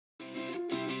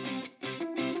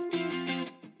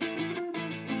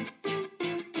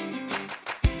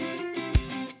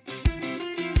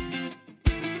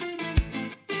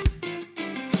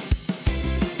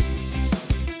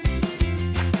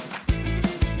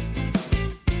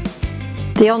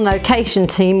The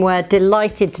OnLocation team were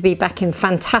delighted to be back in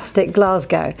fantastic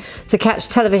Glasgow to catch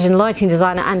television lighting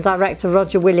designer and director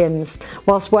Roger Williams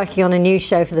whilst working on a new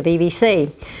show for the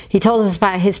BBC. He told us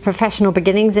about his professional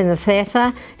beginnings in the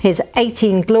theatre, his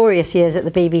 18 glorious years at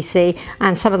the BBC,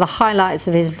 and some of the highlights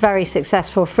of his very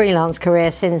successful freelance career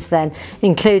since then,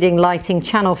 including lighting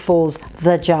Channel 4's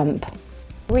The Jump.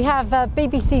 We have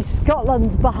BBC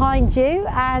Scotland behind you,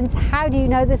 and how do you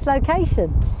know this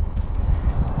location?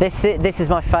 This is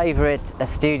my favourite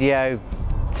studio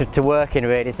to work in,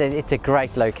 really. It's a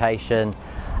great location.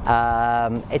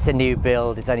 It's a new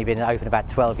build, it's only been open about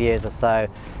 12 years or so.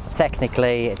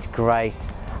 Technically it's great,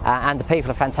 and the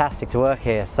people are fantastic to work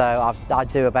here. So I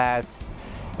do about,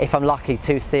 if I'm lucky,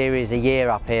 2 series a year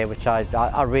up here, which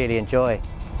I really enjoy.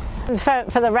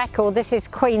 For the record, this is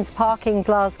Queen's Park in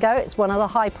Glasgow. It's one of the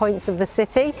high points of the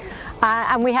city,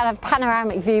 and we had a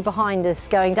panoramic view behind us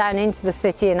going down into the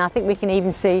city, and I think we can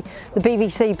even see the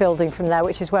BBC building from there,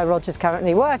 which is where Roger's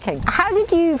currently working. How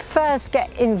did you first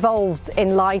get involved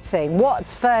in lighting? What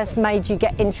first made you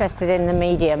get interested in the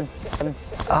medium?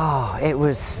 Oh, it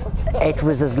was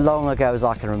as long ago as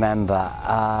I can remember.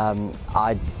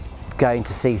 I'd going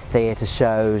to see theatre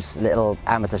shows, little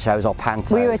amateur shows or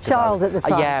pantos. Were you a child at the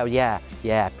time?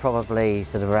 Yeah, probably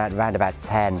sort of around about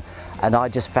 10, and I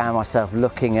just found myself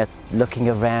looking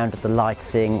around at the lights,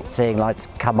 seeing lights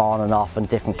come on and off and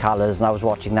different colours, and I was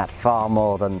watching that far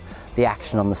more than the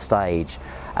action on the stage,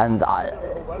 and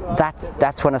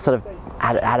that's when I sort of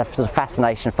had a sort of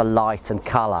fascination for light and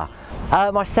colour.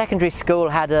 My secondary school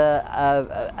had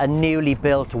a newly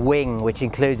built wing which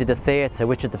included a theatre,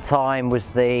 which at the time was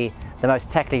the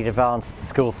most technically advanced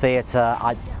school theatre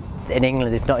in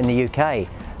England, if not in the UK.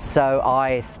 So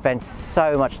I spent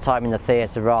so much time in the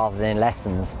theatre rather than in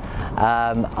lessons.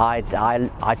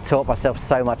 I taught myself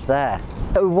so much there.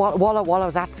 While I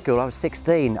was at school, I was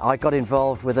 16, I got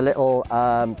involved with a little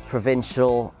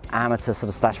provincial amateur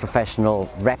sort of / professional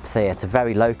rep theatre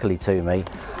very locally to me.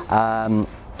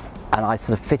 And I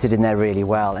sort of fitted in there really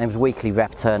well, and it was weekly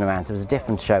rep turnarounds. It was a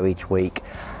different show each week,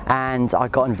 and I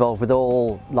got involved with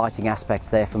all lighting aspects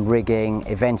there, from rigging,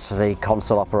 eventually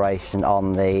console operation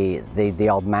on the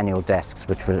old manual desks,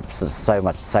 which were sort of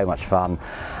so much fun,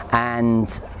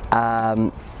 and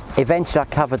eventually I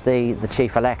covered the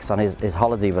Chief Elects on his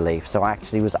holiday relief, so I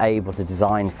actually was able to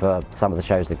design for some of the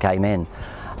shows that came in,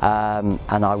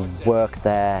 and I worked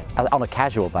there on a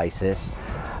casual basis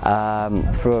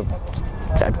for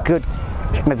a good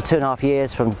maybe 2.5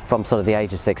 years from sort of the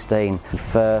age of 16. The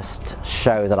first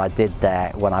show that I did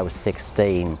there when I was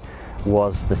 16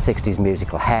 was the 60s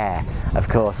musical Hair, of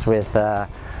course, with the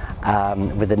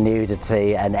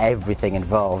nudity and everything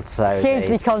involved. So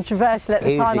hugely controversial at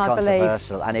the time, I believe. Hugely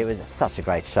controversial, and it was such a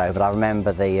great show. But I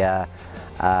remember the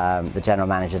general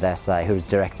manager there, who was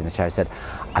directing the show, said,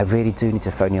 "I really do need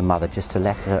to phone your mother just to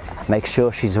let her make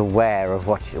sure she's aware of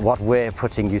what we're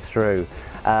putting you through."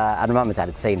 And Mum and Dad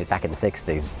had seen it back in the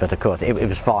 60s, but of course it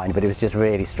was fine, but it was just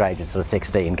really strange at sort of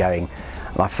 16 going,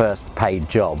 my first paid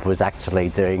job was actually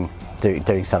doing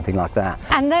something like that.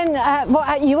 And then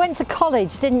you went to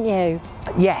college, didn't you?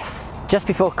 Yes, just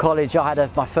before college I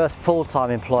had my first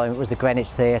full-time employment was the Greenwich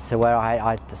Theatre, where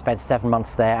I spent 7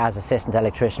 months there as assistant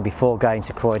electrician before going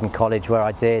to Croydon College, where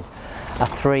I did a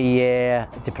 3-year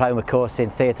diploma course in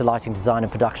theatre lighting design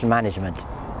and production management.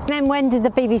 And then when did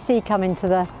the BBC come into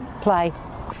the play?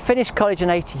 Finished college in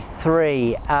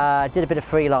 '83, did a bit of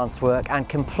freelance work, and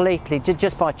completely,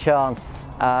 just by chance,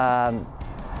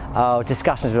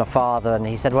 discussions with my father, and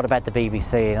he said, "What about the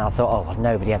BBC?" And I thought, oh, well,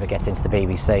 nobody ever gets into the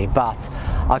BBC. But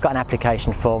I got an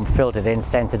application form, filled it in,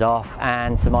 sent it off,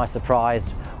 and to my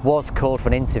surprise was called for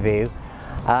an interview.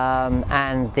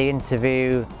 And the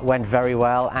interview went very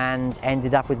well and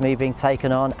ended up with me being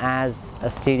taken on as a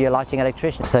studio lighting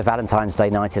electrician. So Valentine's Day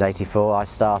 1984, I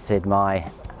started my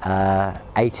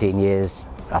 18 years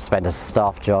I spent as a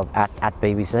staff job at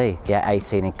BBC. Yeah,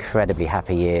 18 incredibly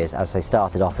happy years. As I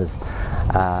started off as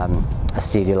a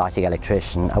studio lighting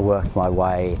electrician, I worked my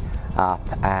way up,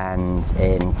 and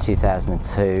in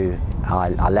 2002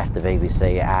 I left the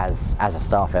BBC as a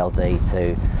staff LD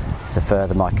to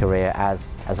further my career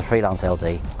as a freelance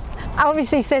LD.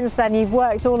 Obviously since then you've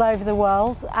worked all over the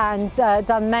world and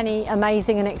done many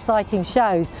amazing and exciting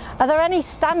shows. Are there any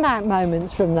standout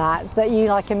moments from that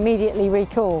you immediately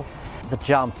recall? The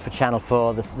Jump for Channel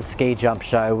 4, the ski jump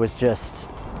show, was just,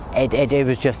 it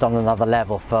was just on another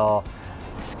level for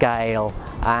scale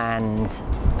and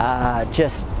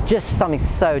just something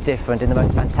so different in the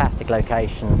most fantastic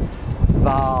location.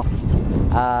 vast,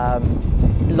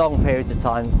 long periods of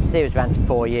time. The series ran for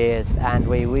 4 years, and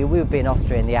we would be in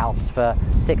Austria in the Alps for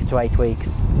 6 to 8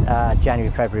 weeks,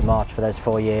 January, February, March, for those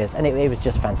 4 years, and it was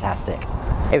just fantastic.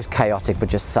 It was chaotic, but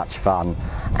just such fun,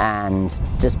 and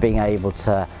just being able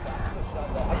to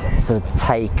sort of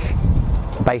take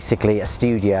basically a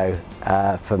studio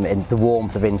from the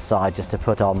warmth of inside, just to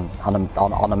put on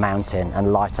a mountain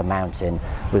and light a mountain,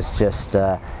 was just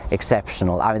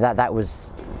exceptional. I mean,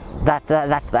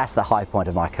 that's the high point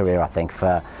of my career, I think,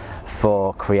 for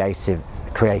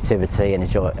creativity and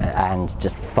enjoy and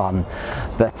just fun.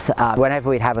 But whenever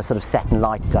we'd have a sort of set and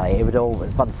light day, it would all,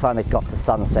 by the time it got to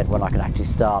sunset, when I could actually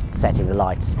start setting the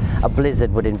lights, a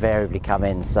blizzard would invariably come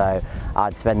in. So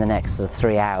I'd spend the next sort of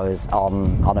 3 hours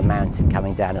on a mountain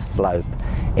coming down a slope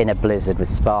in a blizzard with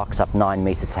sparks up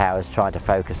 9-meter towers, trying to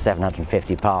focus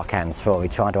 750 par cans for me,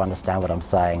 trying to understand what I'm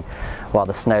saying, while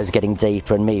the snow's getting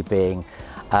deeper and me being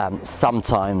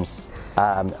sometimes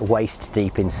waist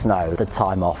deep in snow. The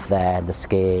time off there, the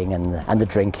skiing and the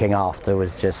drinking after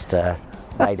was just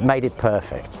made it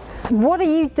perfect. What are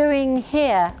you doing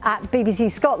here at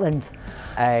BBC Scotland?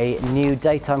 A new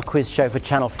daytime quiz show for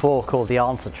Channel 4 called The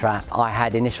Answer Trap. I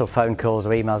had initial phone calls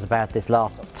or emails about this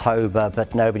last October,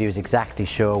 but nobody was exactly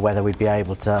sure whether we'd be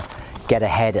able to get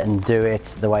ahead and do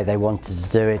it the way they wanted to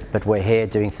do it, but we're here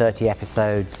doing 30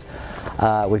 episodes.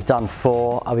 We've done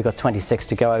 4, we've got 26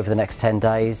 to go over the next 10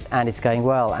 days, and it's going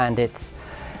well. And it's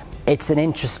an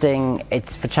interesting,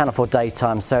 it's for Channel 4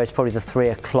 daytime, so it's probably the 3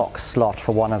 o'clock slot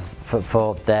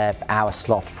for their hour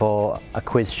slot for a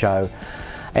quiz show.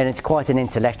 And it's quite an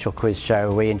intellectual quiz show.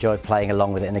 We enjoyed playing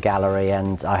along with it in the gallery,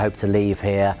 and I hope to leave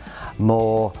here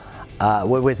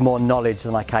with more knowledge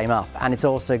than I came up. And it's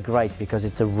also great because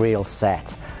it's a real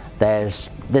set. There's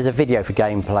a video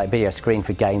screen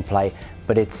for gameplay,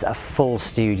 but it's a full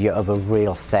studio of a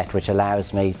real set, which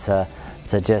allows me to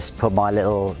just put my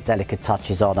little delicate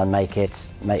touches on and make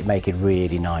it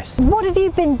really nice. What have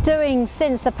you been doing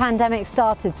since the pandemic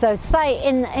started? So say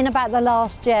in about the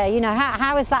last year, you know,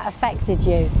 how has that affected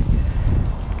you?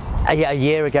 A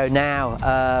year ago now,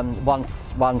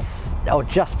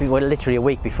 literally a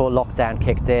week before lockdown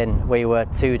kicked in, we were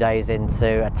 2 days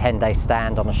into a 10-day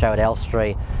stand on a show at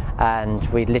Elstree, and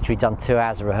we'd literally done 2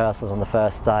 hours of rehearsals on the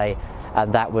first day,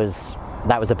 and that was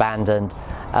abandoned.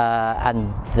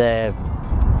 And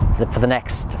for the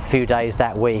next few days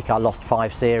that week, I lost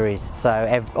 5 series.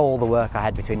 So all the work I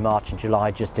had between March and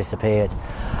July just disappeared.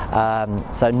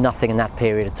 So nothing in that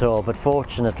period at all. But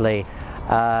fortunately,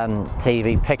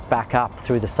 TV picked back up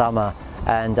through the summer,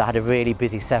 and I had a really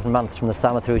busy 7 months from the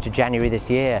summer through to January this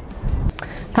year.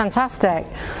 Fantastic.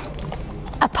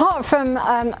 Apart from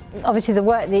obviously the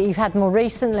work that you've had more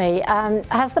recently,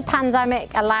 has the pandemic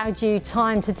allowed you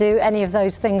time to do any of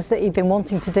those things that you've been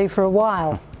wanting to do for a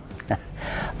while?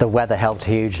 The weather helped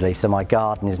hugely, so my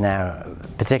garden is now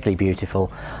particularly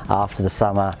beautiful after the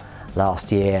summer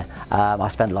last year. I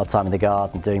spent a lot of time in the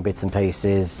garden doing bits and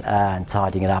pieces and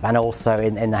tidying it up, and also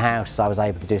in the house I was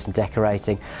able to do some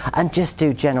decorating and just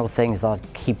do general things that I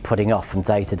keep putting off from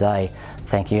day to day,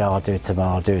 thinking, oh, I'll do it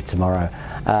tomorrow,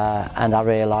 and I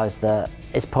realised that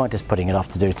it's pointless putting it off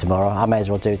to do it tomorrow. I may as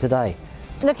well do it today.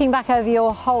 Looking back over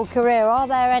your whole career, are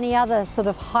there any other sort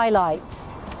of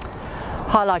highlights?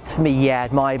 Highlights for me, yeah.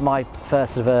 My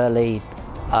first sort of early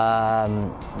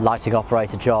lighting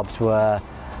operator jobs were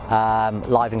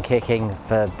Live and Kicking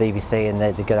for BBC in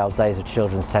the good old days of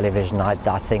children's television. I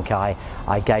think I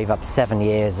gave up 7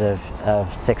 years of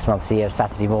 6 months a year of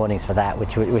Saturday mornings for that,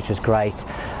 which was great.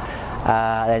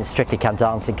 Then Strictly Come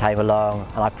Dancing came along,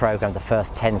 and I programmed the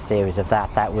first 10 series of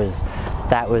that. That was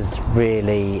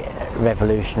really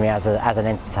revolutionary as an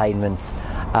entertainment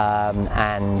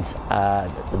and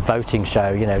voting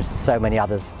show. You know, so many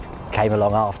others came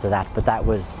along after that, but that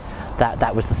was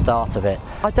the start of it.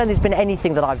 I don't think there's been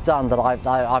anything that I've done that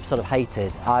I've sort of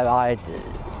hated. There are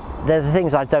the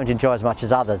things I don't enjoy as much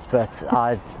as others, but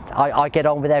I get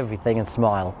on with everything and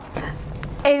smile.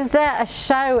 Is there a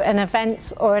show, an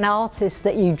event or an artist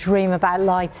that you dream about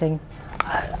lighting?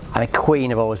 I mean,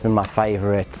 Queen have always been my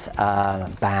favourite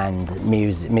band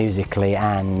musically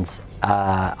and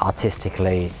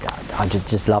artistically. I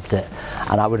just loved it,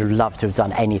 and I would have loved to have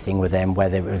done anything with them,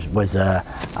 whether it was a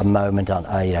moment on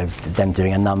you know, them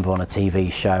doing a number on a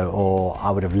TV show, or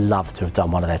I would have loved to have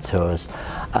done one of their tours.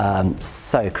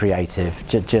 So creative,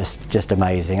 just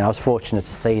amazing. I was fortunate to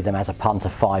see them as a punter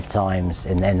 5 times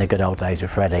in the good old days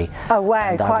with Freddie. Oh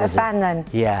wow, quite a fan then.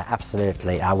 Yeah,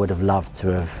 absolutely. I would have loved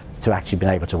to have actually been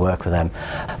able to work with them.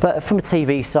 But from a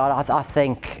TV side, I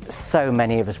think so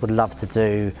many of us would love to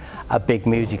do a big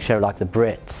music show like the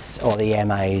Brits or the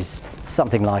EMAs,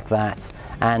 something like that,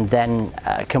 and then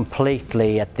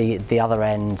completely at the other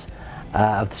end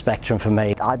of the spectrum for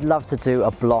me, I'd love to do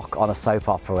a block on a soap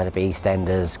opera, whether it be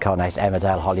EastEnders, Coronation,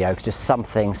 Emmerdale, Hollyoaks, just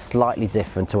something slightly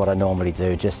different to what I normally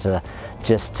do, just to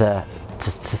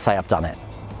say I've done it.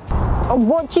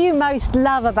 What do you most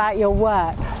love about your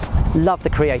work? Love the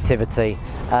creativity,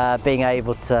 being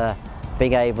able to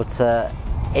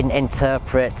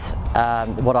interpret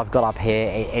what I've got up here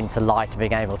into light,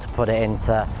 being able to put it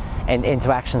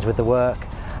into actions with the work,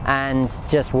 and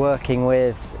just working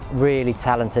with really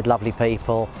talented, lovely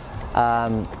people,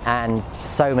 and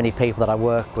so many people that I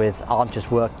work with aren't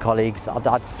just work colleagues.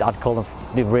 I'd call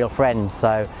them real friends.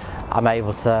 So I'm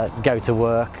able to go to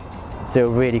work, do a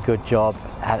really good job,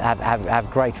 have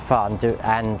great fun,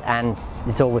 and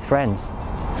it's all with friends.